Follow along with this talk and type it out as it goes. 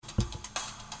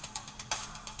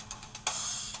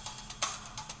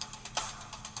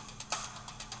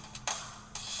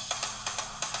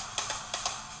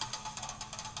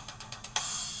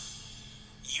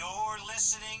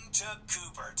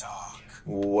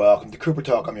welcome to Cooper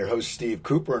Talk. I'm your host, Steve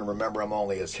Cooper, and remember, I'm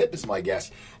only as hip as my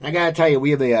guest. And I got to tell you, we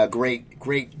have a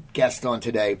great guest on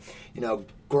today. You know,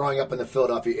 growing up in the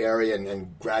Philadelphia area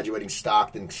and graduating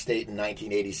Stockton State in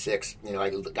 1986, you know, I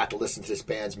got to listen to this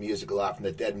band's music a lot from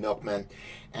the Dead Milkmen,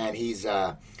 and he's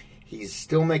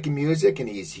still making music, and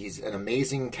he's an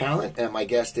amazing talent. And my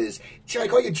guest is, should I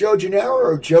call you Joe Genaro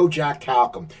or Joe Jack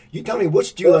Talcum? You tell me,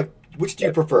 which do you like? Which do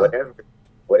you prefer?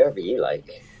 Whatever you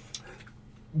like.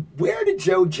 Where did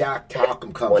Joe Jack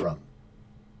Talcum come from?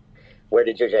 Where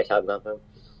did Joe Jack Talcum come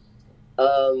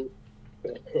from?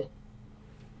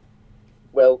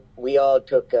 Well, we all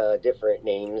took different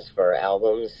names for our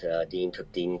albums. Dean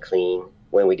took Dean Clean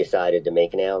when we decided to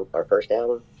make our first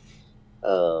album.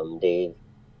 Dave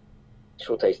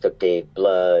Schulteis took Dave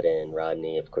Blood, and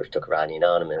Rodney, of course, took Rodney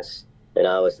Anonymous. And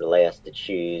I was the last to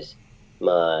choose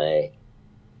my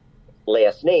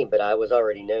last name, but I was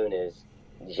already known as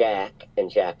Jack and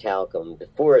Jack Talcum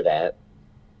before that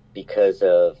because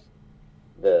of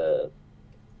the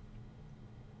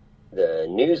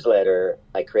newsletter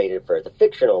I created for the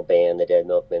fictional band, the Dead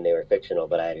Milkmen. They were fictional,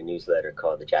 but I had a newsletter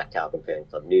called the Jack Talcum Fan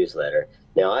Club Newsletter.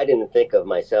 Now, I didn't think of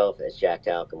myself as Jack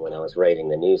Talcum when I was writing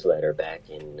the newsletter back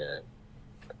in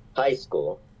high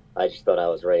school. I just thought I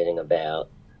was writing about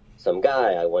some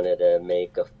guy I wanted to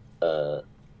make a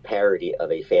parody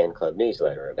of a fan club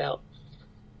newsletter about.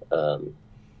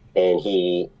 And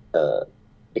he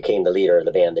became the leader of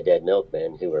the band, the Dead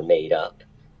Milkmen, who were made up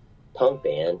punk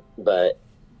band. But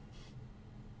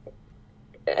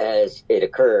as it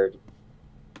occurred,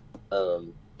 I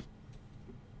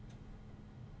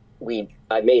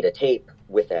made a tape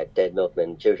with that Dead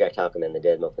Milkmen, Joe Jack Talcum and the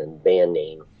Dead Milkmen band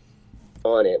name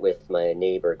on it with my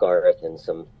neighbor Garth and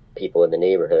some people in the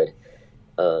neighborhood.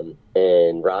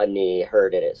 And Rodney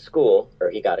heard it at school, or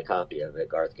he got a copy of it.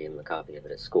 Garth gave him a copy of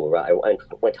it at school. I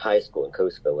went to high school in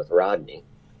Coastville with Rodney,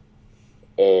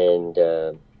 and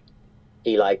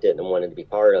he liked it and wanted to be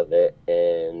part of it.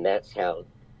 And that's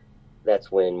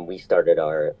when we started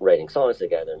our writing songs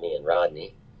together, me and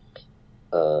Rodney,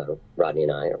 Rodney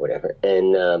and I, or whatever.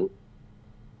 And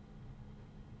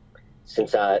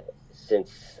since the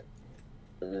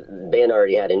band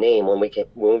already had a name, when we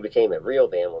became a real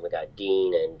band, when we got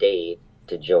Dean and Dave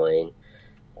to join,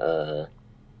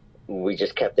 we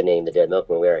just kept the name The Dead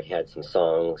Milkmen. We already had some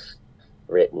songs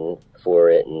written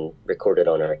for it and recorded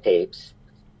on our tapes.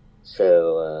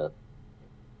 So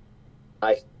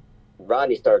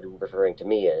Rodney started referring to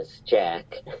me as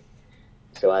Jack,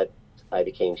 so I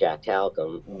became Jack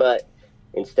Talcum. But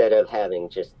instead of having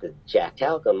just the Jack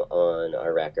Talcum on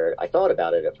our record, I thought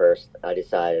about it at first. I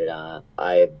decided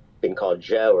I've been called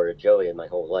Joe or Joey my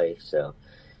whole life, so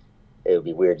it would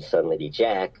be weird to suddenly be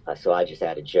Jack. So I just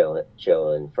added Joe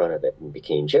in front of it and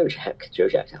became Joe Jack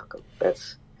Talcum.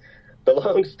 That's the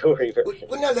long story version.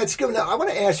 Well, no, that's good. Now, I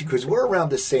want to ask you, because we're around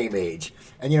the same age,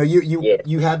 and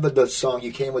you had the song,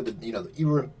 you came with you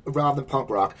were around in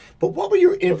punk rock, but what were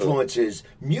your influences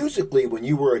musically when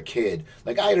you were a kid?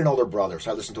 Like, I had an older brother, so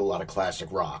I listened to a lot of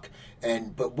classic rock,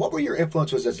 but what were your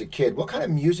influences as a kid? What kind of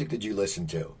music did you listen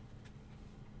to?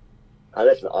 I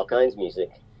listened to all kinds of music.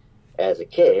 As a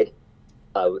kid,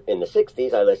 in the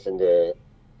 60s, I listened to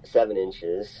 7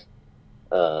 inches,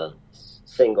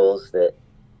 singles that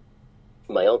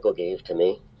my uncle gave to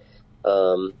me,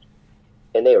 and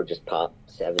they were just pop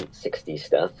 60s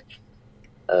stuff.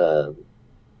 In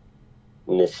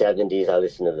the 70s, I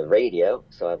listened to the radio,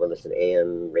 so I would listen to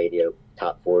AM radio,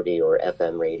 top 40, or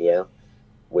FM radio,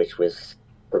 which was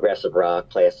progressive rock,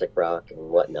 classic rock, and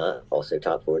whatnot, also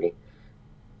top 40.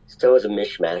 So it was a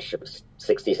mishmash of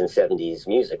 60s and 70s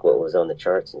music, what was on the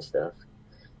charts and stuff.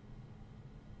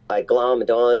 I glommed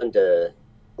on to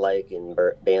in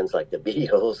bands like the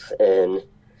Beatles and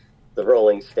the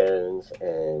Rolling Stones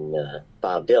and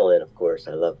Bob Dylan, of course.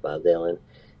 I love Bob Dylan.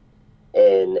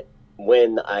 And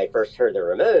when I first heard the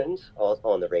Ramones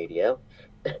on the radio,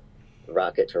 the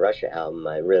Rocket to Russia album,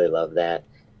 I really loved that.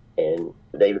 And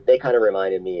they kind of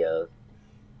reminded me of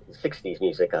 60s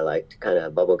music I liked, kind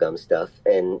of bubblegum stuff,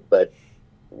 but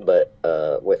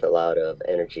with a lot of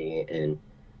energy, and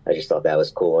I just thought that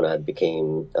was cool, and I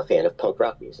became a fan of punk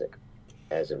rock music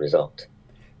as a result.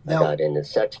 Now, I got into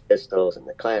Sex Pistols and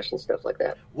The Clash and stuff like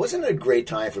that. Wasn't it a great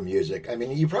time for music? I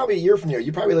mean, you're from there.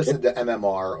 You probably listened to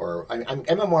MMR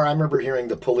MMR. I remember hearing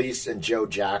The Police and Joe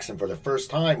Jackson for the first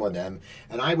time with them,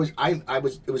 and it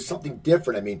was something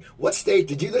different. I mean, what state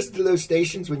did you listen to those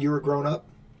stations when you were growing up?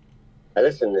 I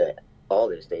listened to all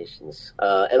those stations.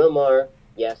 MMR,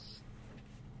 yes.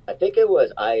 I think it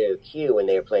was IOQ when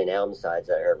they were playing album sides.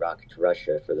 I heard Rocket to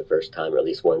Russia for the first time, or at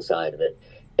least one side of it.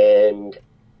 And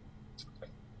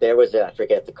there was I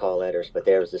forget the call letters, but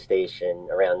there was a station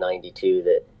around 92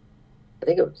 that, I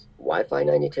think it was Wi-Fi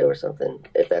 92 or something,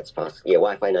 if that's possible. Yeah,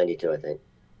 Wi-Fi 92, I think.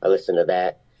 I listened to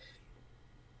that.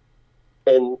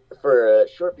 And for a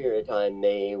short period of time,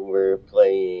 they were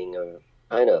playing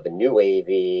kind of a new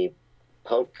wavy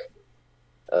punk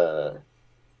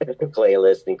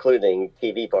playlist, including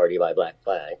TV Party by Black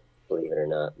Flag, believe it or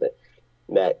not. But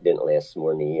that didn't last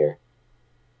more than a year.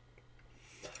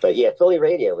 But yeah, Philly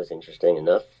radio was interesting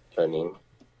enough. I mean,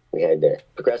 we had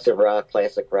progressive rock,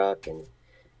 classic rock, and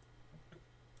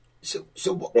so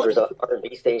there was an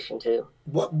R&B station too.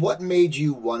 What made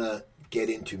you want to get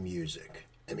into music?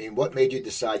 I mean, what made you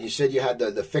decide? You said you had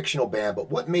the fictional band, but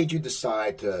what made you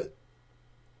decide to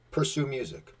pursue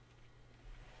music?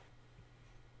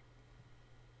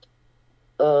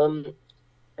 I don't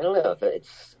know. If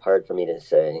it's hard for me to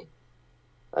say.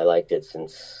 I liked it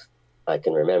since I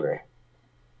can remember.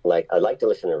 Like, I like to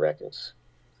listen to records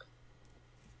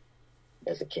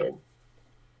as a kid.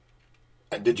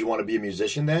 And did you want to be a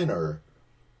musician then, or?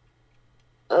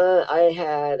 I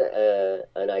had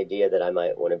an idea that I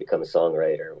might want to become a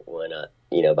songwriter when,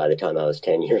 by the time I was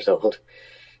 10 years old.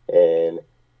 And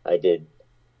I did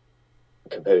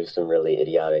compose some really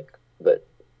idiotic, but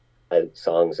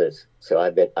songs. So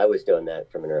I was doing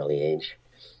that from an early age.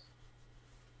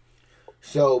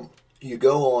 So you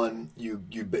go on, you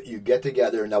get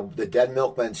together. Now the Dead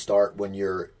Milkmen start when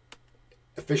you're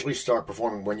officially start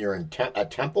performing when you're in at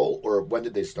Temple, or when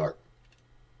did they start?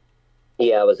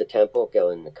 Yeah, I was at Temple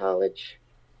going to college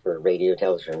for radio,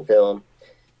 television, and film.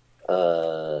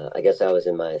 I guess I was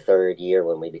in my third year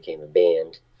when we became a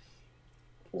band.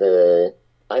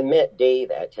 I met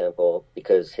Dave at Temple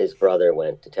because his brother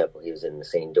went to Temple. He was in the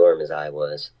same dorm as I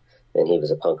was, and he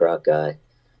was a punk rock guy,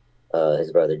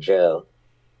 his brother Joe.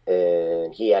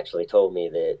 And he actually told me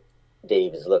that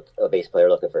Dave is a bass player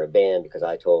looking for a band, because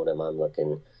I told him I'm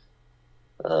looking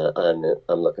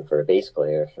for a bass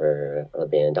player for a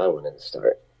band I wanted to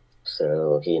start.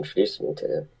 So he introduced me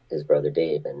to his brother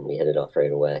Dave, and we hit it off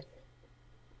right away.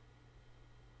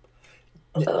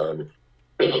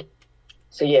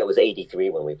 So yeah, it was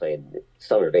 83 when we played,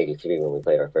 summer of 83 when we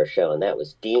played our first show, and that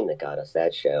was Dean that got us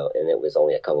that show, and it was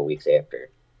only a couple weeks after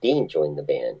Dean joined the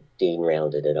band. Dean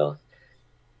rounded it off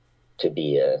to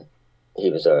be he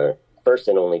was our first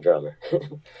and only drummer.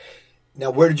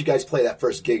 Now, where did you guys play that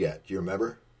first gig at? Do you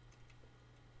remember?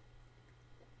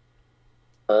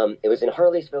 It was in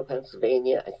Harleysville,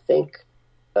 Pennsylvania. I think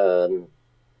it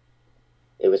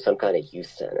was some kind of youth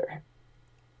center.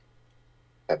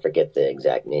 I forget the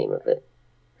exact name of it.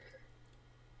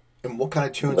 And what kind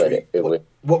of tunes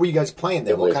what were you guys playing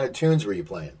there? What kind of tunes were you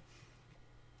playing?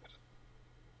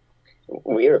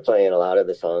 We were playing a lot of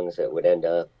the songs that would end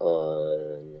up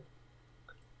on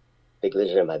Big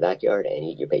Lizard in My Backyard and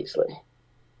Eat Your Paisley.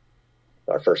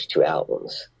 Our first two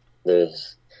albums. We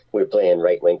were playing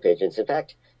Right Wing Pigeons. In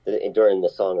fact, during the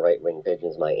song Right Wing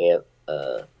Pigeons, my amp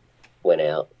went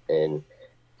out and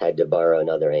had to borrow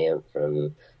another amp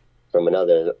from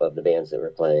another of the bands that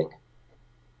were playing.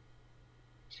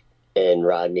 And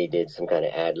Rodney did some kind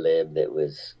of ad-lib that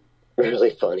was really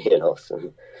funny and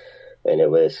awesome. And it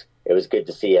was good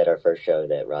to see at our first show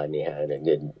that Rodney had a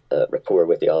good rapport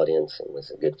with the audience and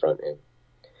was a good front end.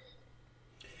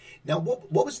 Now,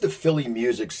 what was the Philly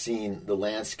music scene, the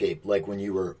landscape, like when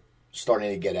you were starting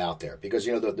to get out there? Because,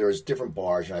 there's different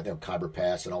bars, I think Khyber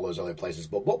Pass and all those other places.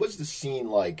 But what was the scene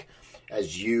like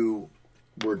as you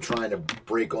were trying to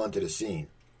break onto the scene?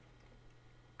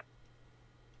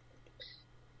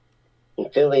 In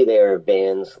Philly, there are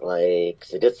bands like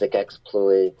Sadistic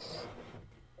Exploits,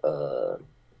 the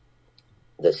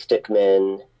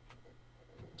Stickmen,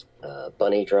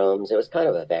 Bunny Drums. It was kind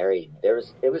of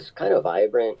it was kind of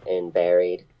vibrant and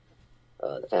varied.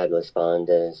 The Fabulous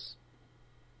Fondas,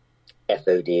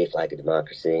 FOD, Flag of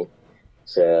Democracy.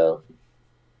 So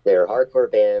there are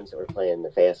hardcore bands that were playing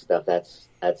the fast stuff. That's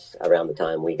around the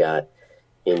time we got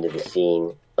into the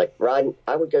scene. Like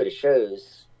I would go to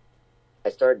shows.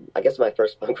 I guess my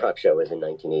first punk rock show was in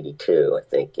 1982, I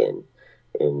think, in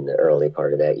the early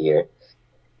part of that year.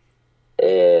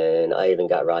 And I even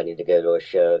got Rodney to go to a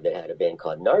show that had a band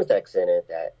called Narthex in it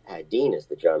that had Dean as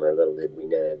the drummer. Little did we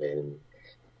know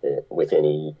that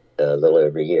within a little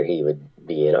over a year he would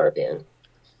be in our band.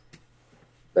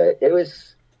 But there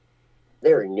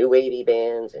were new wavy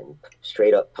bands and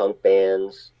straight up punk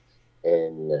bands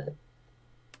and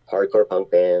hardcore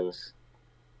punk bands.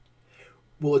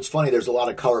 Well, it's funny. There's a lot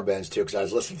of cover bands, too, because I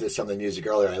was listening to some of the music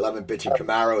earlier. I love Bitchin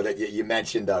Camaro that you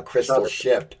mentioned, Crystal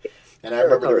Ship. And I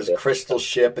remember there was Crystal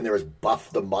Ship, and there was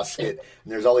Buff the Musket,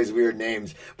 and there's all these weird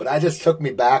names. But I just took me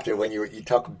back to when you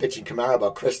talk Bitchin Camaro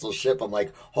about Crystal Ship. I'm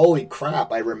like, holy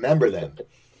crap, I remember them.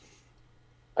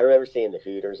 I remember seeing the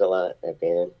Hooters a lot, that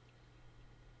band,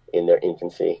 in their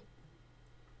infancy,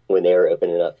 when they were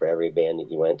opening up for every band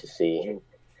that you went to see,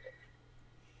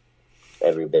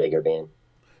 every bigger band.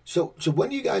 So when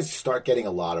do you guys start getting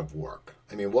a lot of work?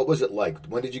 I mean, what was it like?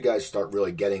 When did you guys start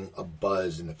really getting a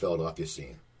buzz in the Philadelphia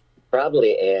scene?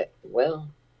 Probably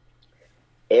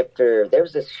after there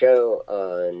was this show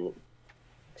on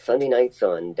Sunday nights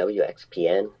on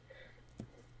WXPN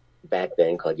back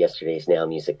then called Yesterday's Now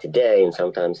Music Today, and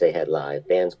sometimes they had live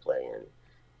bands play, and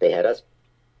they had us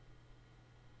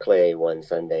play one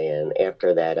Sunday, and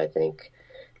after that, I think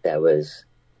that was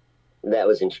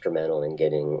instrumental in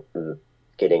getting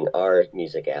our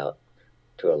music out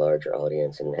to a larger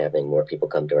audience and having more people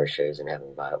come to our shows and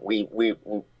having we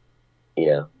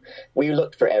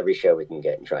looked for every show we can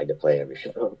get and tried to play every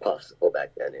show possible back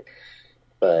then.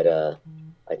 But I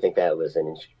think that was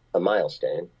a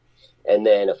milestone. And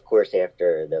then, of course,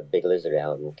 after the Big Lizard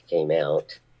album came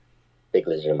out, Big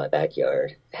Lizard in My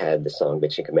Backyard had the song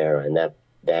Bitchin Camaro, and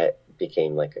that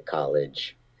became like a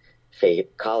college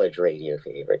radio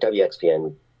favorite.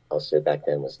 WXPN also back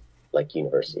then was like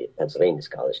University of Pennsylvania's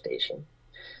college station.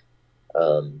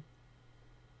 But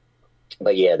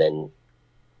yeah, then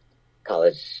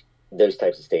college, those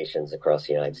types of stations across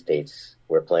the United States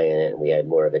were playing it, and we had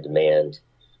more of a demand.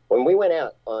 When we went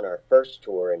out on our first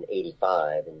tour in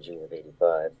 '85, in June of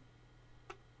 '85,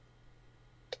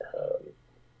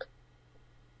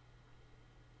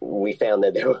 we found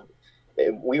that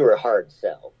we were a hard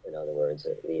sell, in other words,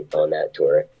 on that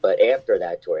tour. But after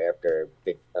that tour, after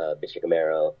Bitchin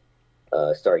Camaro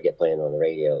started playing on the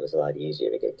radio, it was a lot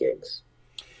easier to get gigs.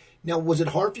 Now, was it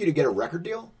hard for you to get a record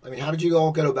deal? I mean, how did you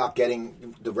all go about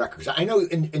getting the records? I know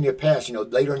in your past,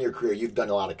 later in your career, you've done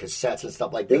a lot of cassettes and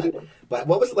stuff like that. But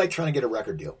what was it like trying to get a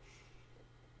record deal?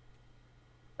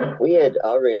 We had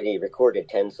already recorded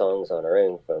 10 songs on our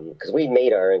own because we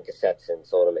made our own cassettes and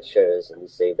sold them at shows, and we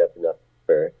saved up enough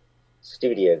for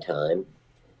studio time.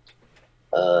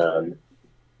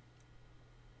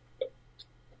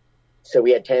 So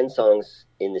we had 10 songs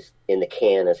in the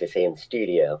can, as they say, in the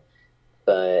studio.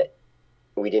 But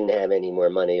we didn't have any more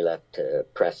money left to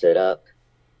press it up.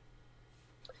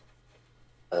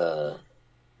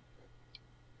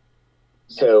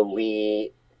 So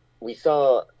we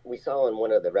saw on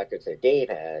one of the records that Dave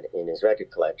had in his record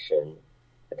collection,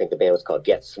 I think the band was called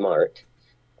Get Smart,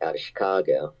 out of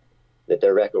Chicago, that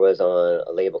their record was on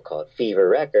a label called Fever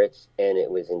Records, and it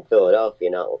was in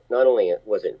Philadelphia. Not only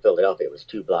was it in Philadelphia, it was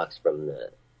 2 blocks from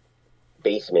the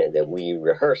basement that we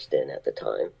rehearsed in at the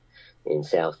time, in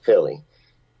South Philly.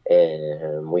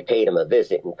 And we paid him a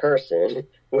visit in person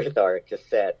with our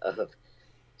cassette of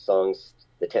songs,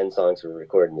 the 10 songs we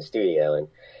recorded in the studio. And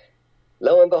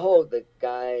lo and behold, the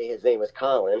guy, his name was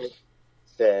Colin,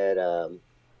 said,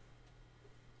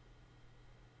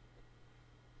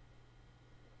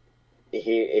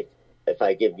 if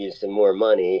I give you some more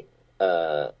money,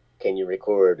 can you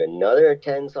record another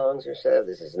 10 songs or so?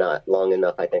 This is not long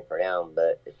enough, I think, for an album,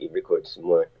 but if you record some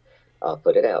more, I'll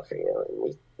put it out for you.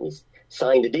 And we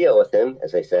signed a deal with him,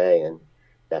 as they say, and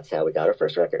that's how we got our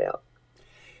first record out.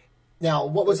 Now,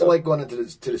 what was it like going into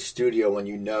the studio when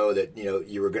you know that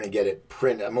you were going to get it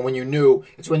printed? I mean, when you knew,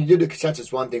 it's when you do the cassettes,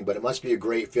 it's one thing, but it must be a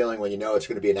great feeling when you know it's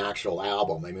going to be an actual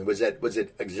album. I mean, was it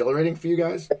exhilarating for you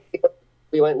guys?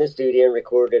 We went in the studio and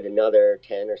recorded another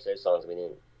 10 or so songs. We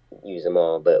didn't use them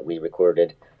all, but we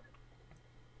recorded.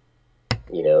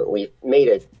 We made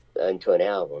it into an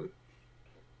album.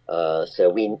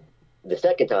 So the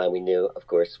second time we knew, of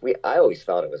course, I always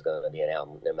thought it was going to be an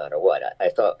album no matter what. I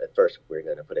thought at first we were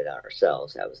going to put it out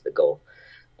ourselves. That was the goal.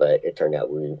 But it turned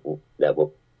out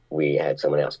we had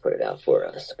someone else put it out for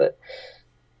us. But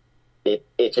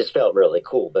it just felt really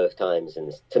cool both times.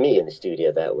 And to me in the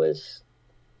studio, that was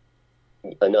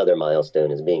another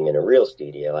milestone, as being in a real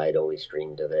studio. I had always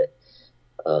dreamed of it.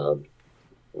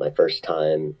 My first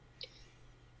time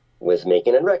was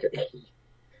making a record.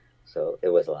 So it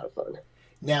was a lot of fun.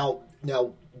 Now,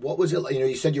 what was it like?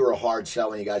 You said you were a hard sell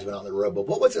when you guys went on the road, but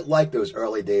what was it like those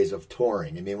early days of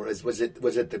touring? I mean, was it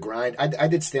the grind? I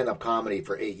did stand-up comedy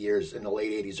for 8 years in the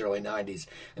late 80s, early 90s,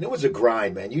 and it was a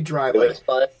grind, man. You drive it was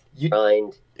fun. You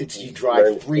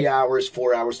drive 3 hours,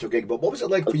 4 hours to a gig, but what was it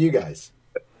like for you guys?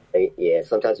 Yeah,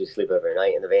 sometimes we sleep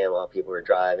overnight in the van while people were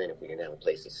driving. If we didn't have a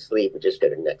place to sleep, we'd just go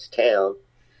to the next town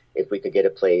if we could get a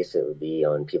place, it would be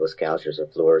on people's couches or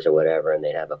floors or whatever, and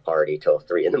they'd have a party till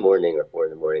 3 in the morning or 4 in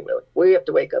the morning. We're like, we have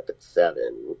to wake up at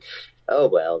 7. Oh,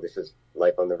 well, this is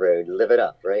life on the road. Live it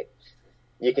up, right?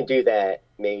 You can do that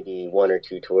maybe 1 or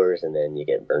 2 tours, and then you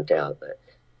get burnt out. But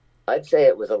I'd say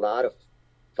it was a lot of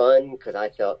fun because I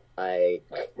felt I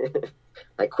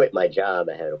quit my job.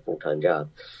 I had a full-time job.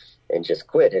 And just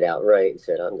quit it outright and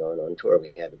said, I'm going on tour.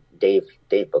 We had Dave and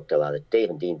Dean booked a lot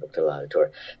of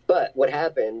tour. But what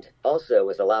happened also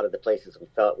was a lot of the places we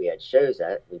thought we had shows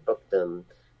at, we booked them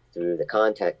through the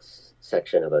contacts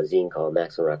section of a zine called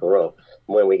Maximum Rock and Roll.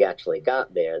 When we actually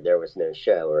got there, there was no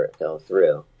show or it fell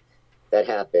through. That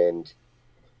happened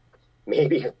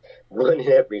maybe 1 in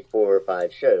every 4 or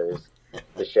 5 shows.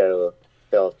 The show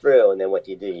fell through, and then what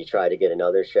do? You try to get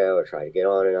another show or try to get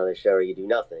on another show, or you do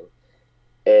nothing.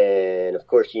 And, of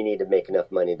course, you need to make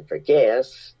enough money for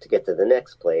gas to get to the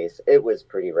next place. It was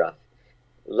pretty rough.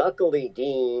 Luckily,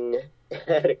 Dean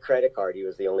had a credit card. He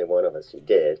was the only one of us who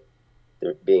did,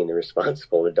 being the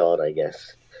responsible adult, I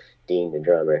guess, Dean, the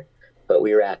drummer. But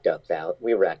we racked up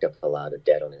a lot of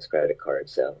debt on his credit card.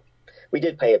 So we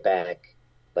did pay it back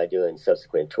by doing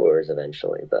subsequent tours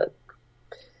eventually. But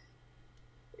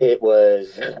it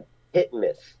was hit and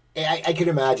miss. I can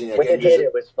imagine. When it hit,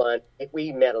 it was fun.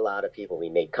 We met a lot of people. We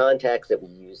made contacts that we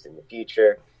used in the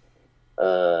future.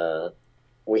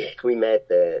 We met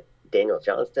Daniel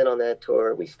Johnston on that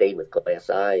tour. We stayed with Glass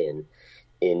Eye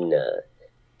in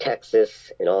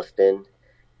Texas, in Austin.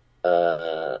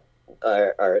 Their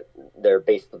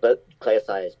Glass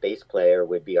Eye's bass player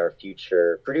would be our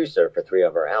future producer for 3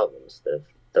 of our albums, the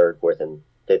 3rd, 4th, and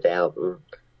 5th album.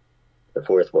 The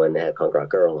 4th one had Punk Rock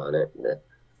Girl on it.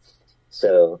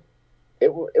 So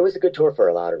it was a good tour for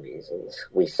a lot of reasons.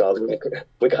 We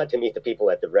got to meet the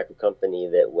people at the record company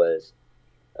that was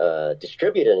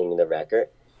distributing the record,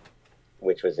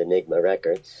 which was Enigma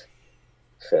Records.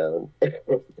 So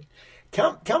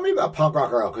Tell me about Punk Rock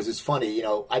Girl, because it's funny. You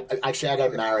know, I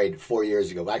got married 4 years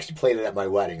ago. I actually played it at my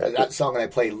wedding. That song, and I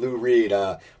played Lou Reed,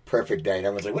 Perfect Day. And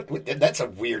everyone's like, what? That's a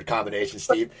weird combination,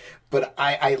 Steve. But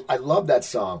I love that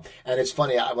song. And it's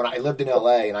funny, when I lived in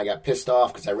L.A., and I got pissed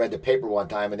off because I read the paper one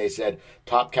time, and they said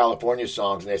top California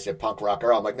songs, and they said Punk Rock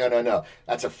Girl. I'm like, no,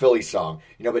 that's a Philly song.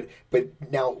 You know, but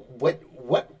now,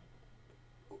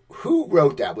 who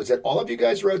wrote that? Was it all of you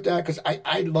guys wrote that? Because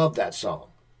I love that song.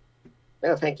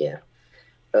 Oh, thank you.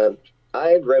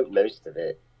 I wrote most of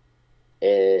it,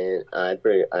 and I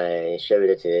showed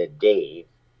it to Dave,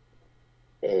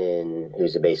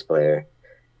 who's a bass player,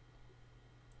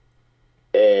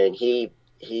 and he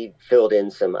filled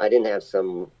in some. I didn't have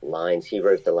some lines. He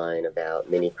wrote the line about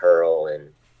Minnie Pearl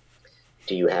and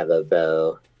Do You Have a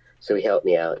Bow? So he helped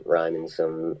me out rhyming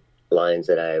some lines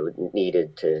that I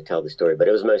needed to tell the story, but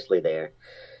it was mostly there,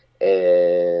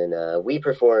 and we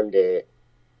performed it.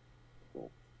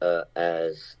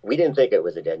 As we didn't think it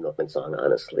was a Dead Milkmen song,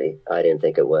 honestly. I didn't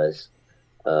think it was.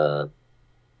 Dave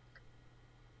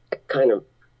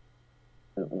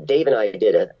and I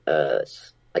did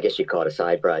I guess you'd call it a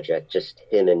side project, just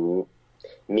him and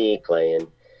me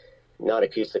playing, not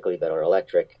acoustically, but on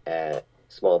electric at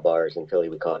small bars in Philly.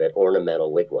 We called it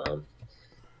Ornamental Wigwam.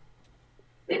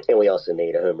 And we also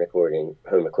made a home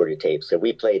recorded tape. So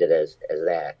we played it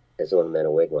as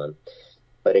Ornamental Wigwam.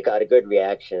 But it got a good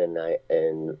reaction,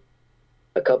 and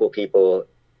a couple people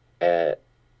at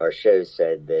our show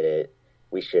said that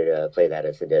we should play that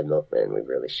as a Dead Milkmen. We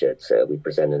really should. So we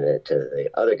presented it to the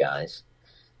other guys,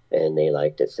 and they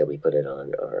liked it, so we put it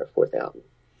on our 4th album.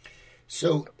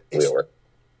 So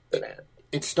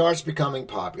it starts becoming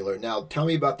popular. Now, tell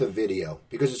me about the video,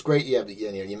 because it's great. You have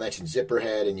you mentioned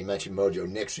Zipperhead and you mentioned Mojo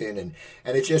Nixon, and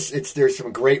there's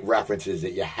some great references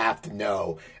that you have to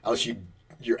know, else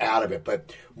you're out of it.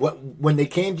 But when they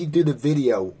came to do the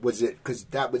video, was it because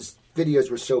videos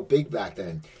were so big back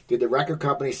then? Did the record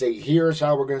company say, here's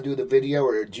how we're going to do the video,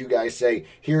 or did you guys say,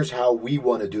 here's how we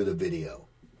want to do the video?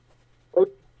 Well,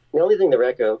 the only thing the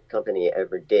record company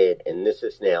ever did, and this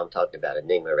is now I'm talking about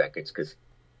Enigma Records, because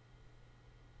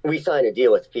we signed a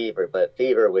deal with Fever, but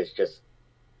Fever was just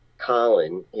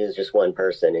Colin. He was just one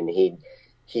person, and he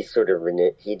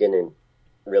didn't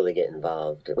really get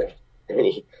involved with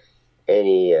any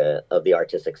of the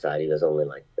artistic side. He was only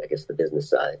I guess the business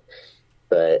side.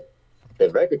 But the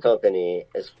record company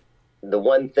is the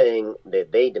one thing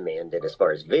that they demanded as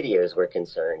far as videos were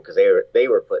concerned, because they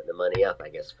were putting the money up, I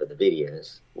guess, for the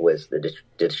videos, was the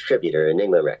distributor,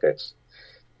 Enigma Records,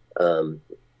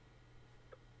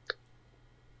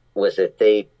 was that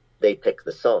they picked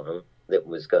the song that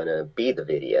was going to be the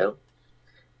video.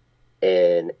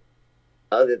 And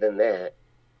other than that,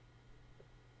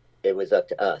 it was up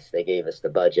to us. They gave us the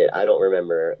budget. I don't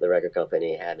remember the record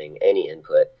company having any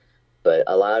input, but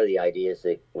a lot of the ideas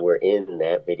that were in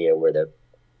that video were the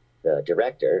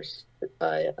directors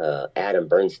by Adam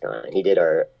Bernstein. He did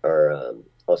our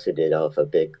also did off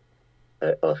of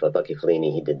Bucky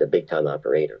Fellini. He did the Big Time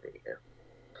Operator video,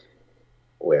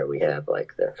 where we have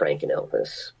like the Frank and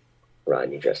Elvis.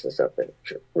 Rodney dresses up, and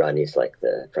Rodney's like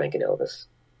the Frank and Elvis.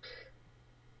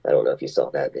 I don't know if you saw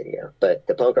that video, but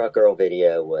the Punk Rock Girl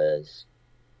video was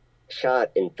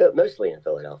shot mostly in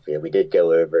Philadelphia. We did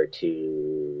go over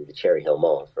to the Cherry Hill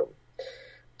Mall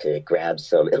to grab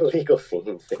some illegal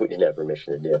scenes that we didn't have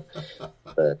permission to do.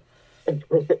 But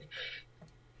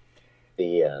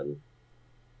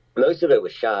most of it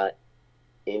was shot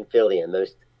in Philly, and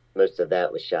most of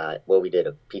that was shot. Well, we did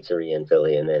a pizzeria in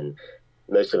Philly, and then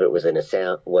most of it was in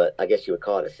what I guess you would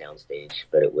call it a soundstage,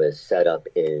 but it was set up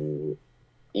in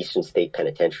Eastern State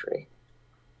Penitentiary,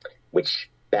 which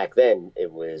back then it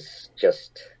was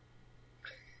just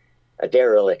a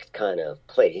derelict kind of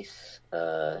place.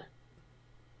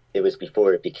 It was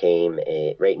before it became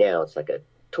right now it's like a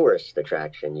tourist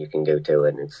attraction. You can go to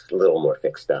it and it's a little more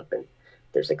fixed up and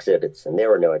there's exhibits, and there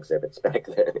were no exhibits back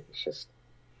then. It was just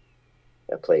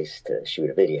a place to shoot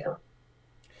a video.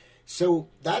 So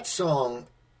that song,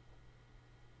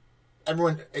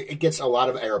 it gets a lot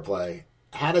of airplay.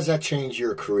 How does that change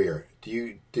your career?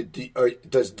 Do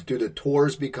the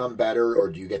tours become better, or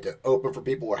do you get to open for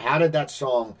people, or how did that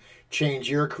song change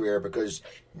your career? Because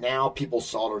now people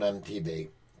saw it on MTV,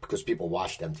 because people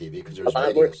watched MTV, because there's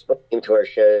videos. More to our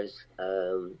shows.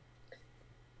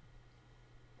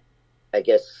 I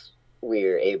guess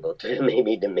we're able to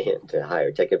maybe demand a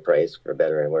higher ticket price for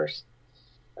better and worse.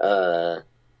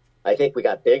 I think we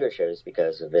got bigger shows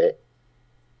because of it.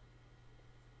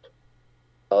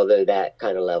 Although that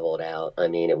kind of leveled out. I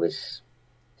mean, it was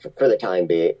for the time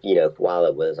being, while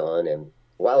it was on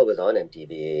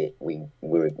MTV, we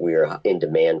were in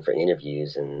demand for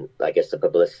interviews, and I guess the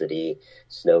publicity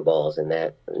snowballs in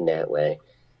that way.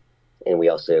 And we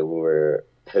also were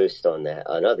host on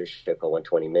another show called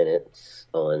 120 Minutes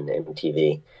on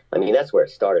MTV. I mean, that's where it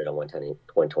started, on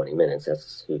 120 Minutes.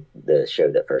 That's the show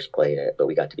that first played it, but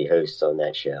we got to be hosts on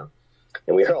that show.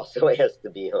 And we were also asked to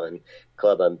be on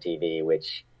Club MTV,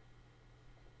 which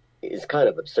is kind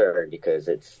of absurd because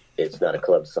it's not a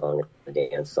club song, it's a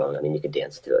dance song. I mean, you could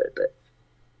dance to it, but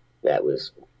that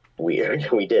was weird.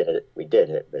 We did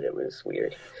it, but it was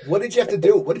weird. What did you have to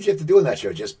do? What did you have to do in that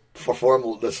show? Just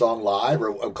perform the song live,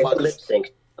 or it's a lip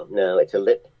sync? No, it's a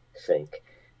lip sync,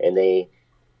 and it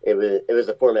was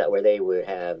a format where they would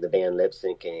have the band lip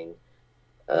syncing.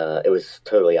 It was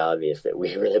totally obvious that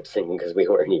we were lip syncing because we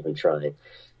weren't even trying,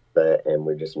 and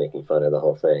we're just making fun of the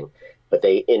whole thing. But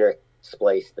they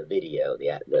interspliced the video,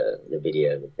 the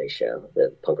video that they show,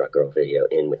 the Punk Rock Girl video,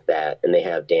 in with that, and they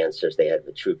have dancers. They have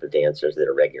a troupe of dancers that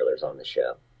are regulars on the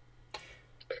show,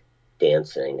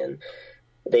 dancing, and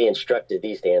they instructed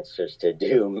these dancers to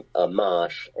do a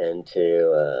mosh and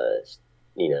to,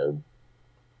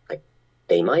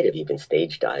 they might have even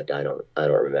stage dived. I don't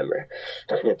remember,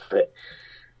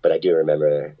 but I do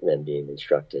remember them being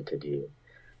instructed to do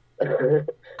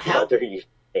how to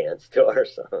dance to our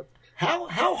song.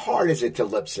 How hard is it to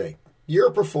lip sync? You're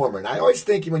a performer, and I always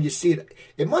think when you see it,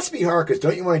 it must be hard, because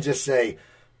don't you want to just say,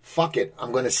 "Fuck it,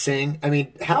 I'm going to sing"? I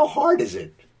mean, how hard is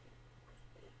it?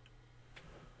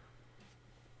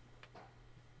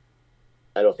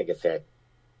 I don't think it's that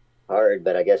hard,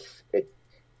 but I guess it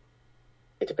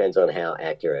depends on how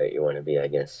accurate you want to be, I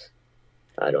guess.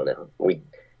 I don't know.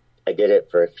 I did it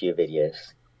for a few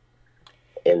videos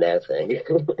in that thing.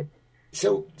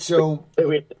 So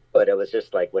but it was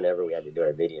just like whenever we had to do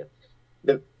our video.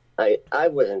 I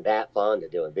wasn't that fond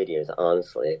of doing videos,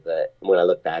 honestly, but when I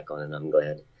look back on it, I'm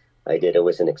glad I did. It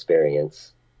was an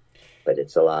experience, but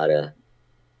it's a lot of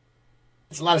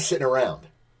sitting around.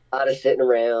 A lot of sitting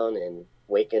around and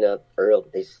waking up early.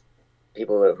 These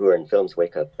people who are in films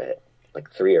wake up at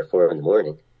like 3 or 4 in the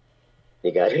morning.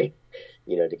 You got to,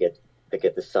 to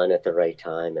get the sun at the right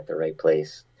time, at the right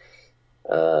place.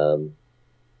 But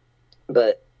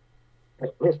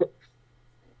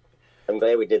I'm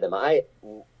glad we did them.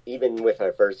 Even with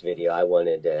our first video, I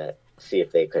wanted to see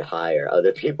if they could hire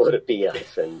other people to be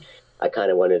us, and I kind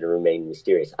of wanted to remain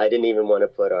mysterious. I didn't even want to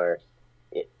put our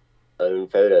own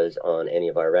photos on any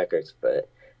of our records, but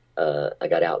I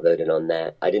got outvoted on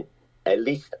that. I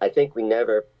think we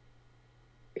never,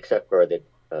 except for the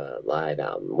live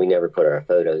album, we never put our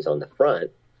photos on the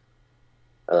front.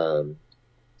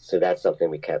 So that's something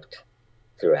we kept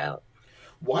throughout.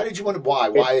 Why did you want to?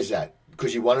 Why is that?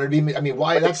 Because you wanted to be. I mean,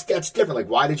 why? That's different. Like,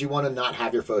 why did you want to not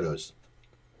have your photos?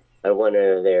 I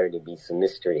wanted there to be some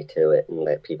mystery to it and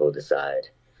let people decide.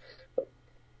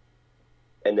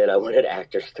 And then I wanted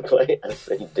actors to play us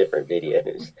in different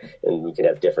videos, and we could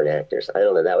have different actors. I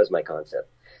don't know. That was my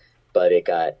concept, but it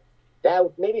got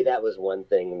that. Maybe that was one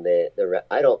thing that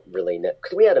I don't really know,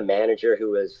 because we had a manager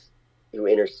who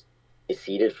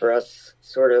interceded for us,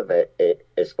 sort of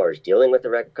as far as dealing with the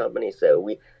record company. So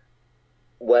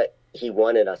what he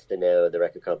wanted us to know, the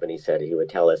record company said he would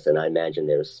tell us, and I imagine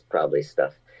there was probably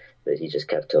stuff that he just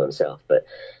kept to himself. But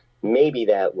maybe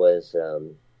that was.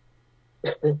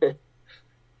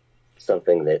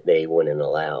 Something that they wouldn't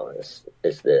allow is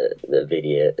the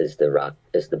video, is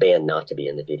the band not to be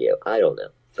in the video. I don't know,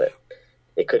 but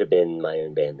it could have been my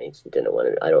own bandmates that didn't want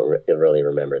it. I don't really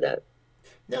remember that.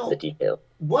 Now, the detail.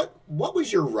 What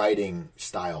was your writing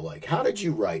style like? How did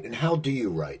you write, and how do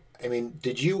you write? I mean,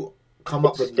 did you come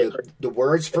up with the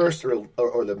words first,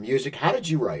 or the music? How did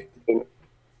you write?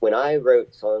 When I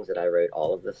wrote songs, I wrote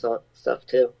all of the stuff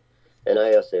too, and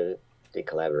I also did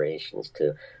collaborations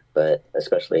too, but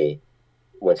especially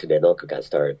once the Dead Milkmen got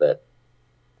started. But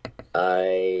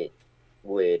I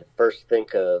would first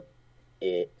think of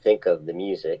the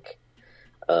music.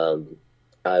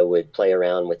 I would play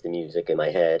around with the music in my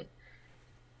head,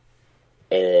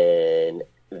 and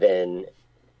then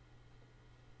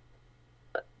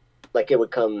like it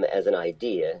would come as an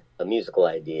idea, a musical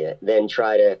idea, then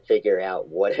try to figure out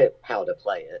how to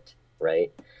play it,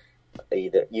 right?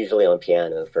 Usually on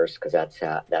piano first, because that's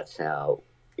how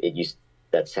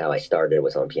I started,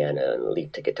 was on piano and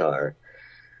leaped to guitar.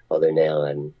 Although now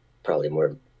I'm probably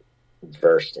more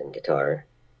versed in guitar,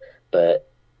 but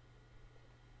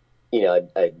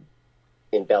I'd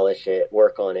embellish it,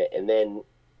 work on it, and then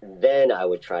I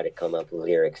would try to come up with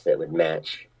lyrics that would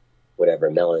match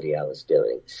whatever melody I was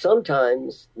doing.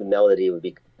 Sometimes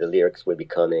the lyrics would be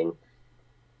coming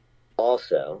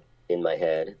also in my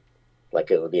head,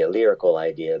 like it would be a lyrical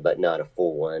idea, but not a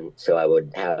full one. So I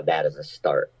would have that as a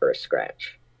start or a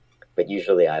scratch. But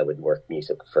usually I would work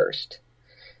music first.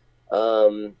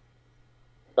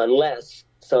 Unless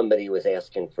somebody was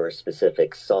asking for a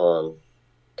specific song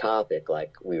topic,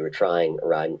 like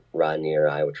Rodney or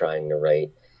I were trying to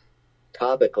write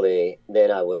topically,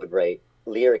 then I would write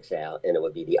lyrics out, and it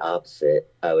would be the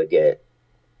opposite. I would get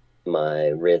my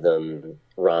rhythm,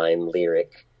 rhyme,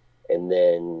 lyric, and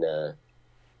then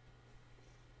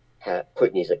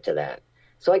put music to that.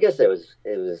 So I guess those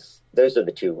are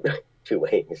the two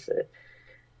ways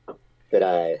that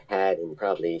I had and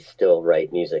probably still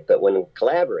write music. But when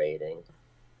collaborating,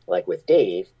 like with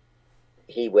Dave,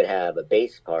 he would have a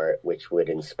bass part which would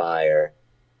inspire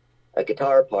a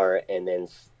guitar part, and then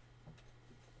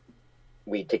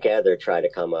we together try to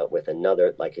come up with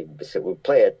another, like we'd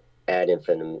play it ad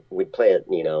infinitum, we'd play it,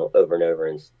 over and over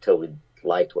until we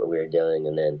liked what we were doing,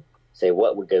 and then say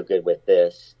what would go good with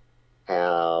this,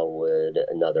 how would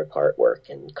another part work,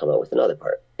 and come up with another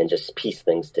part, and just piece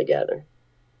things together.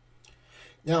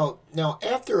 Now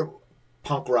after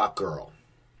Punk Rock Girl,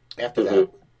 after that,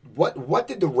 what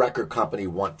did the record company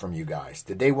want from you guys?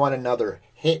 Did they want another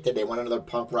hit? Did they want another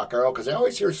Punk Rock Girl? Because I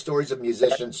always hear stories of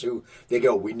musicians who, they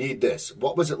go, we need this.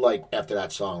 What was it like after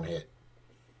that song hit?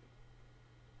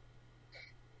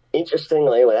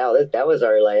 Interestingly, that was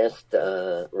our last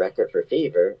record for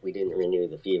Fever. We didn't renew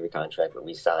the Fever contract, but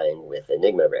we signed with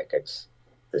Enigma Records,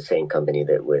 the same company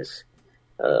that was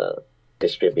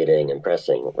distributing and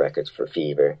pressing records for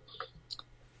Fever.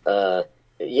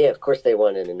 Yeah, of course they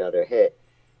wanted another hit.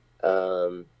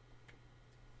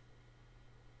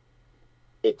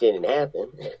 It didn't happen,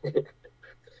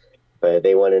 but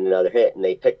they wanted another hit, and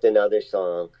they picked another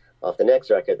song off the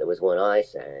next record that was one I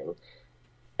sang.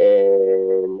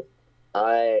 And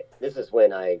this is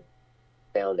when I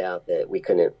found out that we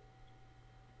couldn't.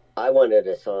 I wanted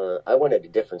a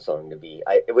different song to be.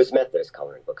 It was Methodist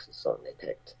Coloring Books, the song they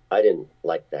picked. I didn't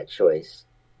like that choice,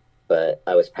 but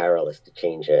I was powerless to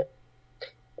change it.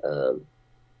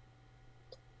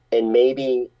 And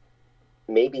maybe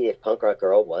if Punk Rock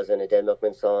Girl wasn't a Dead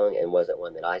Milkmen song and wasn't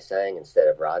one that I sang instead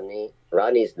of Rodney's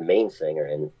the main singer.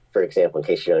 And for example, in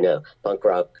case you don't know, Punk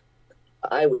Rock,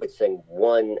 I would sing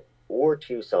one or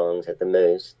two songs at the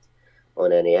most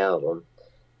on any album.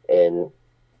 And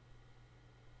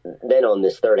then on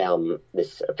this fifth album,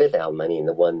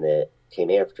 the one that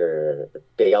came after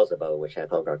Beelzebub, which had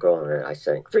Punk Rock Girl on it, I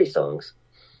sang 3 songs.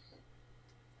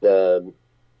 And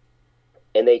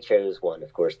they chose one,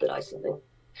 of course, that I sang.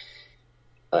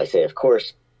 I say, of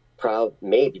course,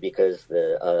 maybe because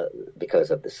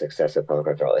of the success of Punk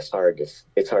Rock Girl. It's hard to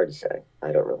say.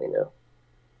 I don't really know.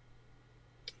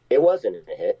 It wasn't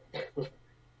a hit,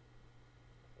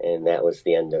 and that was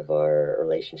the end of our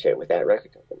relationship with that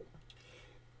record company.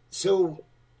 So,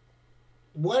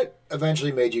 what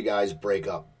eventually made you guys break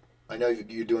up? I know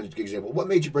you're doing an example. What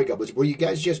made you break up? Were you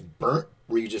guys just burnt?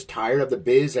 Were you just tired of the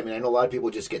biz? I mean, I know a lot of people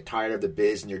just get tired of the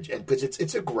biz, and because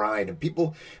it's a grind, and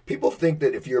people think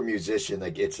that if you're a musician,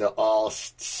 like it's all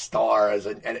stars,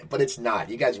 but it's not.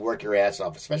 You guys work your ass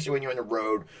off, especially when you're on the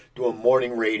road doing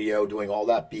morning radio, doing all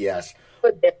that BS.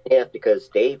 But yeah, because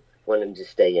Dave wanted to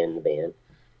stay in the band,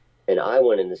 and I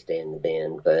wanted to stay in the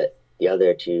band, but the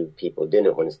other two people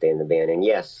didn't want to stay in the band. And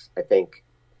yes, I think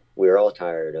we were all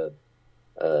tired of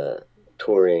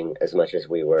touring as much as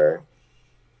we were,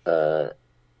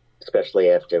 especially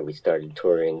after we started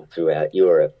touring throughout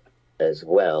Europe as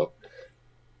well.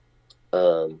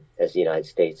 As the United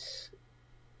States,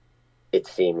 it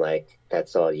seemed like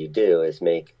that's all you do is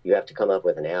you have to come up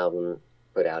with an album,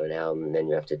 put out an album, and then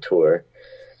you have to tour.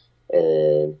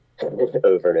 And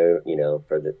over and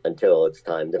over, until it's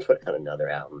time to put out another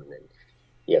album, and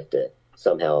you have to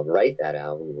somehow write that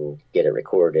album and get it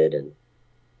recorded. And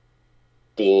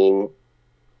Dean,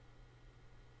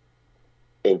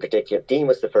 in particular, Dean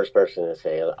was the first person to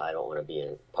say, "I don't want to be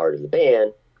a part of the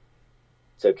band.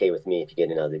 It's okay with me if you get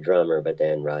another drummer." But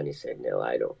then Rodney said, "No,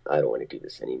 I don't want to do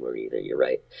this anymore either. You're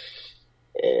right."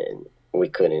 And we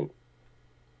couldn't.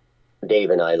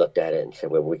 Dave and I looked at it and said,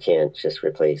 well, we can't just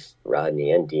replace Rodney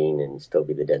and Dean and still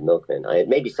be the Dead Milkmen.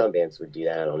 Maybe some bands would do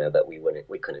that, I don't know, but we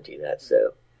couldn't do that.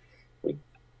 So we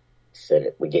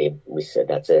said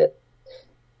that's it.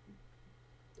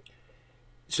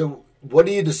 So what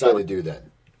do you decide to do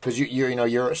then? Because you're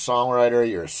a songwriter,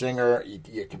 you're a singer,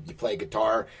 you play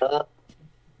guitar.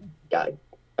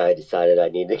 I decided I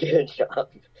needed to get a job,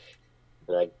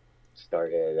 and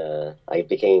I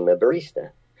became a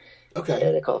barista. Okay.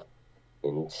 At a coffee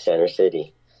in Center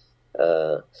City,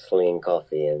 slinging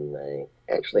coffee, and I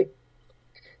actually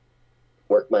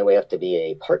worked my way up to be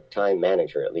a part-time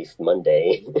manager, at least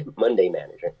Monday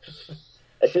manager,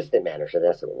 assistant manager.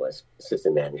 That's what it was,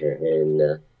 assistant manager, and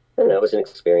I don't know, it was an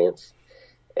experience.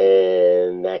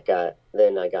 And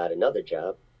then I got another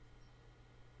job,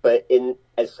 but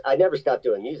as I never stopped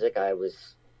doing music, I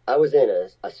was in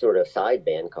a sort of side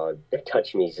band called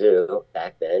Touch Me Zoo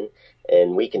back then,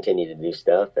 and we continued to do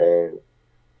stuff. And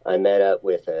I met up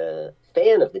with a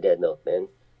fan of the Dead Milkmen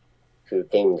who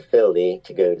came to Philly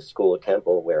to go to school at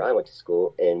Temple, where I went to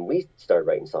school, and we started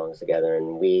writing songs together,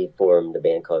 and we formed a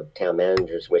band called Town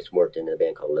Managers, which morphed into a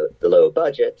band called The Low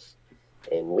Budgets,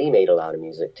 and we made a lot of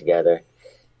music together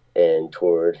and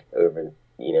toured over,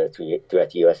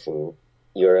 throughout the U.S. and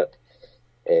Europe.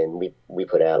 And we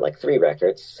put out like 3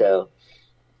 records. So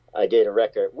I did a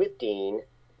record with Dean,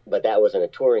 but that wasn't a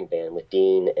touring band, with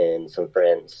Dean and some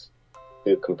friends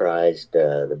who comprised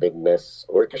the Big Mess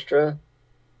Orchestra,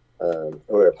 who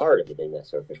were a part of the Big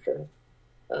Mess Orchestra.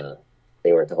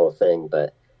 They weren't the whole thing,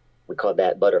 but we called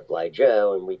that Butterfly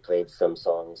Joe, and we played some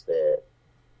songs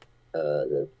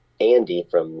that Andy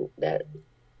from that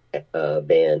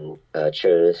band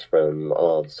chose from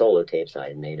all the solo tapes I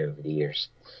had made over the years.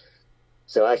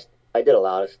 So I did a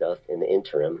lot of stuff in the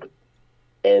interim.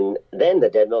 And then the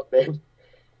Dead Milkmen,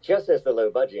 just as the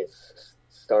Low Budgets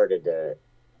started to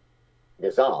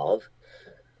dissolve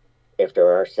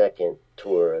after our second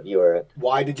tour of Europe.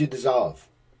 Why did you dissolve?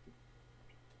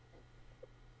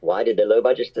 Why did the Low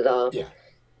Budgets dissolve? Yeah.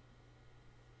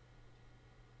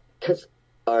 Because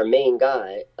our main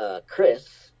guy,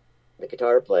 Chris, the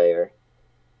guitar player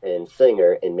and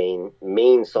singer and main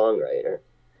songwriter,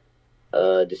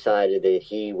 decided that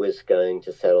he was going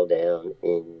to settle down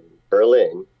in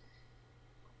Berlin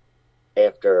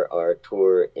after our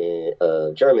tour in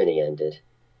Germany ended.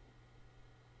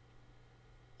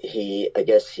 I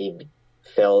guess he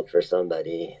fell for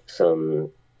somebody, some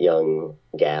young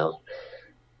gal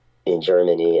in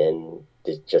Germany, and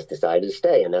just decided to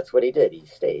stay, and that's what he did. He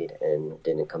stayed and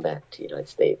didn't come back to the United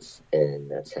States,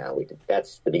 and that's how we did.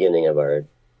 That's the beginning of our.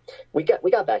 We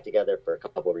got back together for a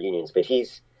couple of reunions, but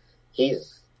he's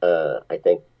I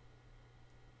think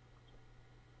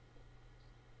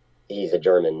he's a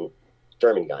German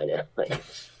guy now.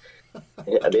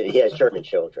 I mean, he has German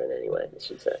children anyway, I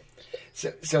should say.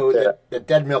 So the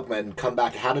Dead Milkmen come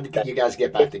back. How did you guys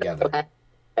get back together?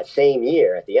 That same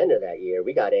year, at the end of that year,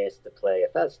 we got asked to play a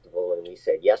festival, and we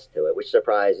said yes to it, which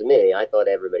surprised me. I thought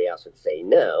everybody else would say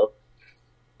no,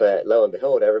 but lo and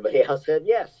behold, everybody else said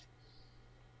yes.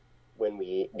 When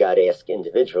we got asked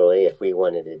individually if we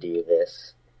wanted to do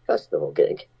this festival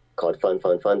gig called Fun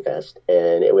Fest,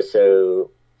 and it was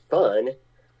so fun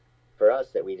for us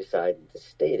that we decided to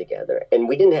stay together. And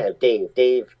we didn't have Dave.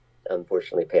 Dave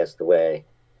unfortunately passed away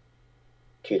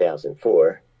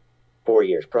 2004, 4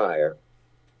 years prior.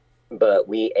 But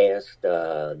we asked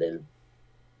the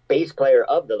bass player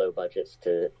of the Low Budgets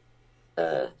to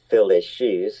fill his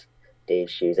shoes,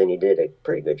 Dave's shoes, and he did a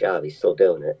pretty good job. He's still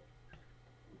doing it.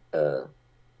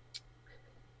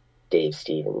 Dave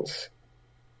Stevens,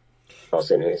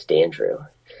 also known as Dandrew.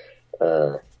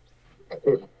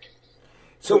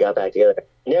 So we got back together.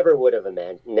 Never would have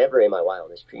imagined, never in my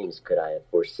wildest dreams could I have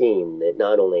foreseen that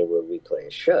not only would we play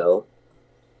a show,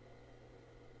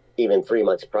 even 3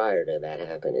 months prior to that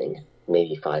happening,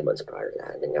 maybe 5 months prior to that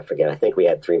happening, I forget. I think we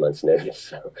had 3 months notice.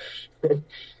 So.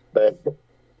 But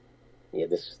yeah,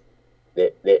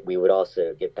 that we would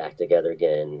also get back together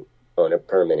again on a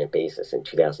permanent basis in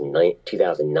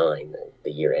 2009,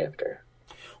 the year after.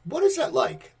 What is that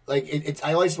like? Like, it's.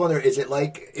 I always wonder, is it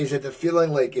the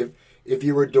feeling like if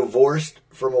you were divorced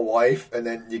from a wife and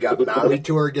then you got married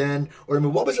to her again? Or, I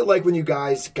mean, what was it like when you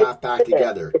guys got back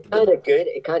together? It's kind of good.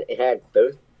 It had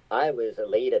both. I was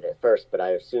elated at first, but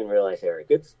I soon realized there were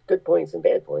good points and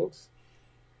bad points.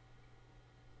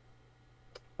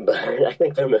 But I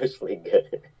think they're mostly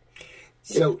good.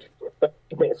 So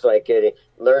it's like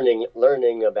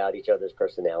learning about each other's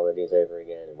personalities over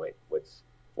again, and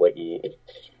what you.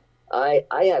 I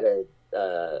had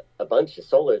a bunch of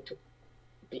solo.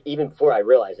 Even before I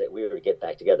realized that we would get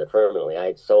back together permanently,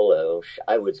 I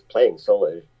was playing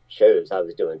solo shows. I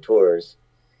was doing tours,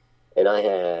 and I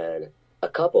had a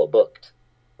couple booked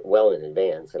well in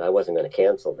advance, and I wasn't going to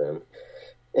cancel them.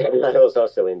 And I was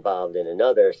also involved in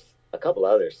a couple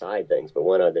other side things, but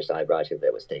one other side project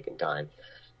that was taking time.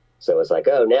 So it's like,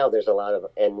 oh, now there's a lot of,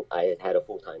 and I had a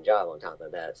full-time job on top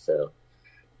of that. So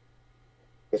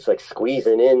it's like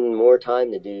squeezing in more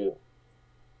time to do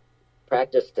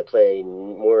practice to play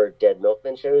more Dead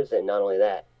Milkmen shows. And not only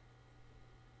that,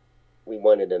 we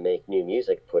wanted to make new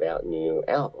music, put out a new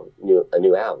album.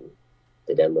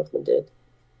 The Dead Milkmen did.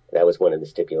 That was one of the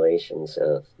stipulations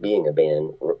of being a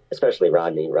band, especially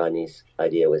Rodney. Rodney's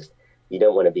idea was you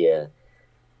don't want to be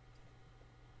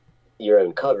your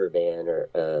own cover band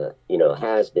or,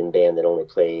 has-been band that only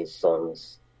plays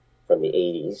songs from the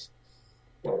 80s.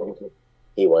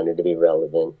 He wanted to be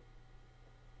relevant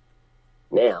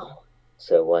now,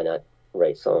 so why not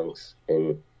write songs?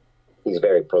 And he's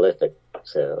very prolific,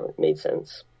 so it made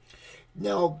sense.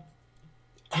 Now,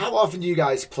 how often do you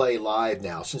guys play live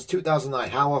now? Since 2009,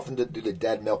 how often do the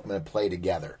Dead Milkmen play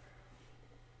together?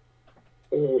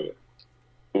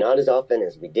 Not as often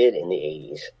as we did in the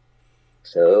 80s.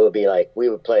 So it would be like we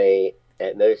would play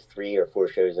at most 3 or 4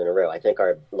 shows in a row. I think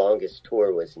our longest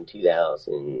tour was in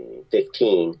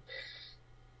 2015.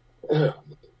 I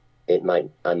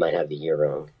might have the year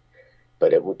wrong.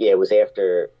 But it was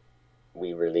after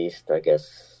we released, I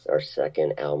guess, our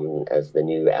second album as the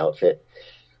new outfit.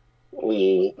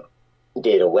 We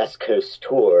did a West Coast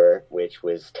tour, which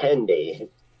was 10 days.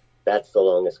 That's the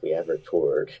longest we ever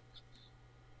toured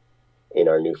in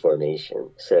our new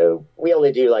formation. So we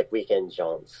only do like weekend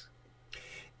jaunts.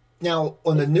 Now,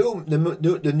 on the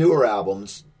newer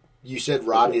albums, you said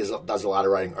Rodney does a lot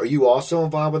of writing. Are you also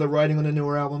involved with the writing on the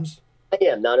newer albums? I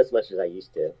am, not as much as I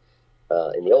used to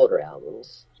in the older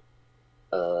albums.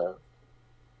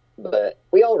 But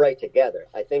we all write together.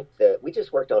 I think that we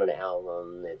just worked on an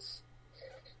album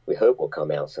we hope will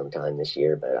come out sometime this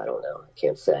year, but I don't know. I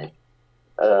can't say.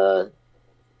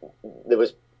 It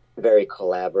was very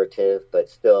collaborative, but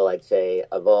still, I'd say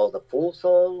of all the full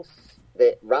songs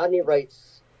that Rodney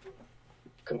writes,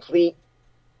 complete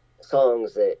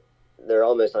songs that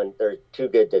they're too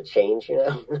good to change,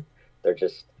 they're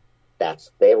just,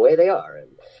 that's the way they are.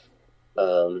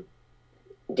 And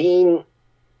Dean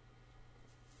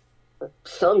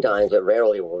sometimes, but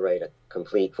rarely, will write a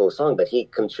complete full song, but he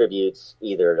contributes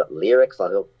either lyrics,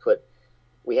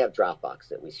 we have Dropbox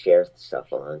that we share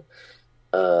stuff on,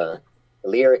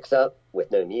 lyrics up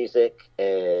with no music,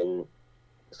 and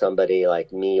somebody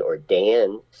like me or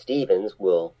Dan Stevens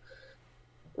will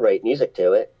write music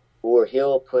to it, or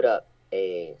he'll put up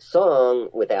a song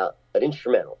without an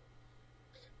instrumental,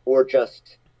 or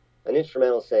just an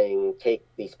instrumental saying take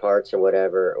these parts or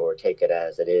whatever, or take it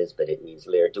as it is, but it needs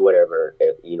lyrics, do whatever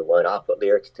you want. I'll put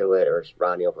lyrics to it, or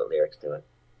Rodney will put lyrics to it.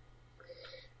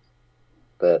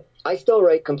 But I still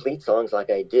write complete songs like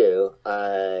I do.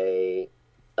 I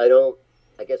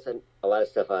guess a lot of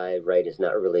stuff I write is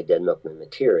not really Dead Milkmen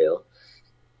material.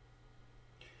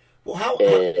 Well,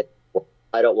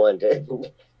 I don't want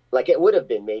to, like it would have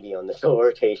been maybe on the Soul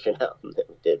Rotation album that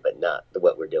we did, but not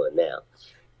what we're doing now.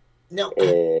 No,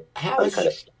 how is kind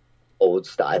of old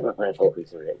style I've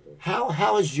always written. How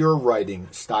has your writing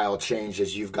style changed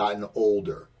as you've gotten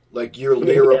older? Like your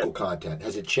lyrical content,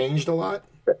 has it changed a lot?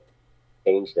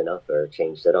 Changed enough or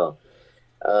changed at all?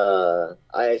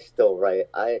 I still write.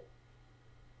 I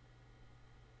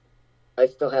I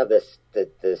still have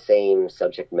the same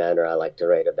subject matter. I like to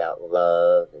write about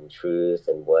love and truth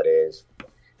and what is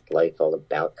life all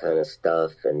about kind of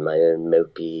stuff, and my own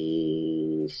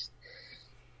mopey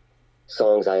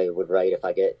songs I would write if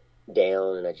I get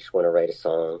down and I just want to write a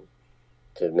song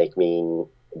to make me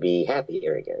be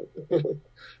happier again.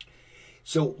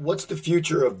 So what's the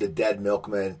future of the Dead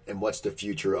Milkmen, and what's the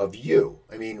future of you?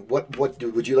 I mean,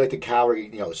 would you like to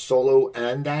carry, solo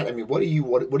and that? I mean, what do you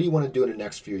want to do in the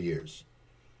next few years?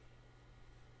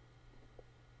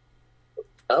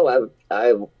 Oh,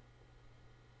 I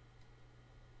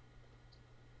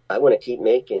want to keep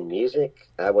making music.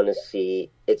 I want to see.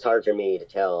 It's hard for me to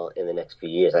tell in the next few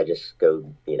years. I just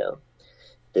go,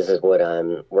 this is what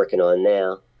I'm working on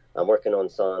now. I'm working on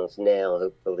songs now.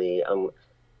 Hopefully,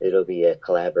 it'll be a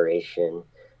collaboration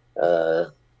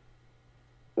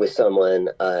with someone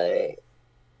I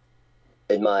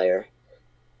admire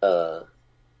the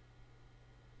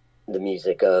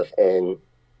music of, and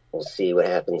we'll see what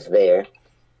happens there.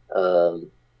 But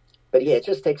yeah, it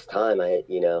just takes time.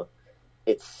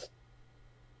 It's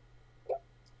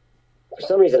for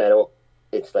some reason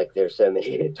it's like there's so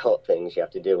many adult things you have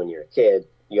to do when you're a kid.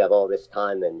 You have all this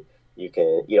time, and you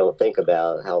don't think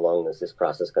about how long is this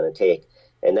process going to take.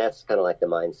 And that's kind of like the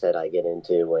mindset I get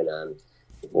into when I'm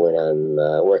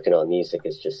working on music,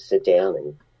 is just sit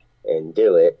down and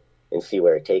do it and see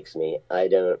where it takes me. I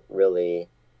don't really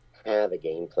have a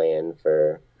game plan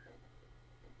for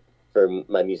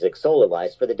my music solo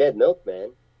wise. For the Dead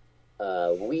Milkmen,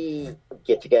 we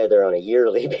get together on a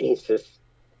yearly basis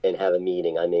and have a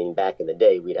meeting. I mean, back in the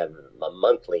day, we'd have a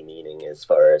monthly meeting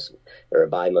or a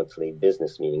bi-monthly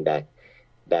business meeting back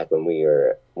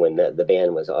when the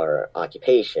band was our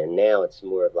occupation. Now it's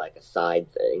more of like a side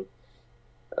thing.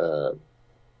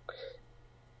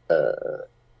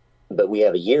 But we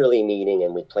have a yearly meeting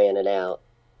and we plan it out.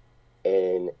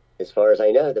 And as far as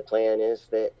I know, the plan is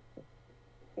that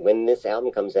when this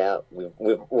album comes out,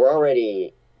 we're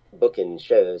already booking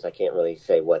shows. I can't really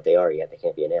say what they are yet. They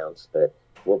can't be announced, but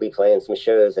we'll be playing some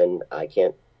shows, and I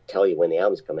can't tell you when the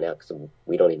album's coming out because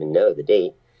we don't even know the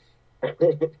date.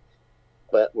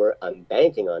 But I'm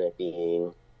banking on it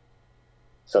being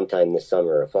sometime this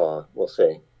summer or fall. We'll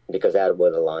see, because that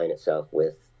would align itself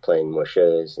with playing more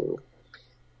shows, and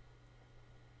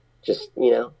just,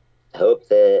 hope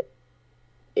that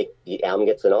the album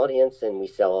gets an audience and we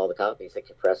sell all the copies that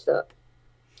get pressed up.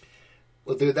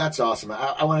 Well, dude, that's awesome.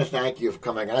 I want to thank you for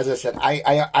coming. As I said,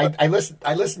 I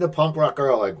listen to Punk Rock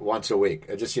Girl like once a week.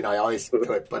 I always do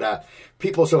it. But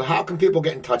so how can people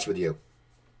get in touch with you?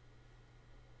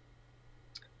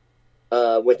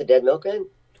 With the Dead Milkmen?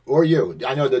 Or you.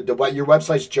 I know your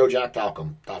website's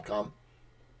joejacktalcum.com.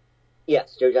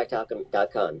 Yes,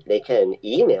 joejacktalcum.com. They can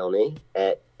email me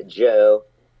at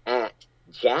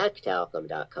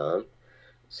joe@jacktalcum.com.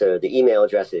 So the email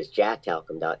address is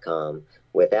jacktalcum.com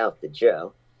without the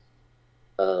Joe.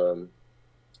 And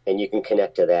you can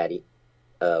connect to that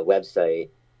website,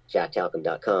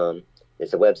 jacktalcum.com.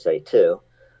 It's a website too,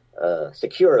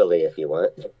 securely if you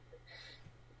want.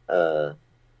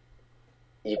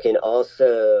 You can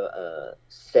also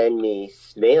send me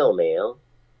snail mail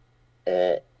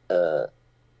at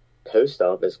Post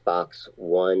Office Box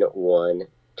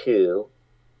 112,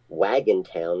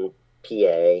 Wagontown,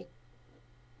 PA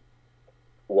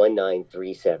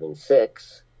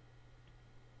 19376.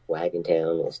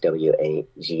 Wagontown is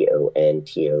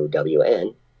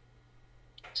WAGONTOWN.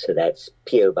 So that's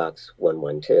P.O. Box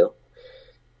 112.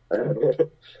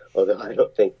 Although I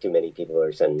don't think too many people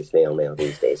are sending snail mail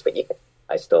these days, but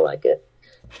I still like it.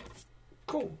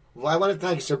 Cool. Well, I want to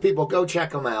thank you. So people, go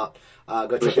check them out.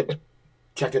 Go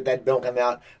check the Dead Milkmen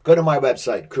out. Go to my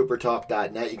website,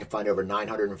 coopertalk.net. You can find over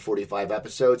 945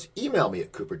 episodes. Email me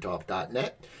at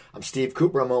coopertalk.net. I'm Steve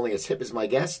Cooper. I'm only as hip as my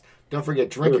guest. Don't forget,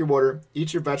 drink your water,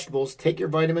 eat your vegetables, take your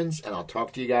vitamins, and I'll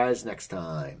talk to you guys next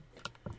time.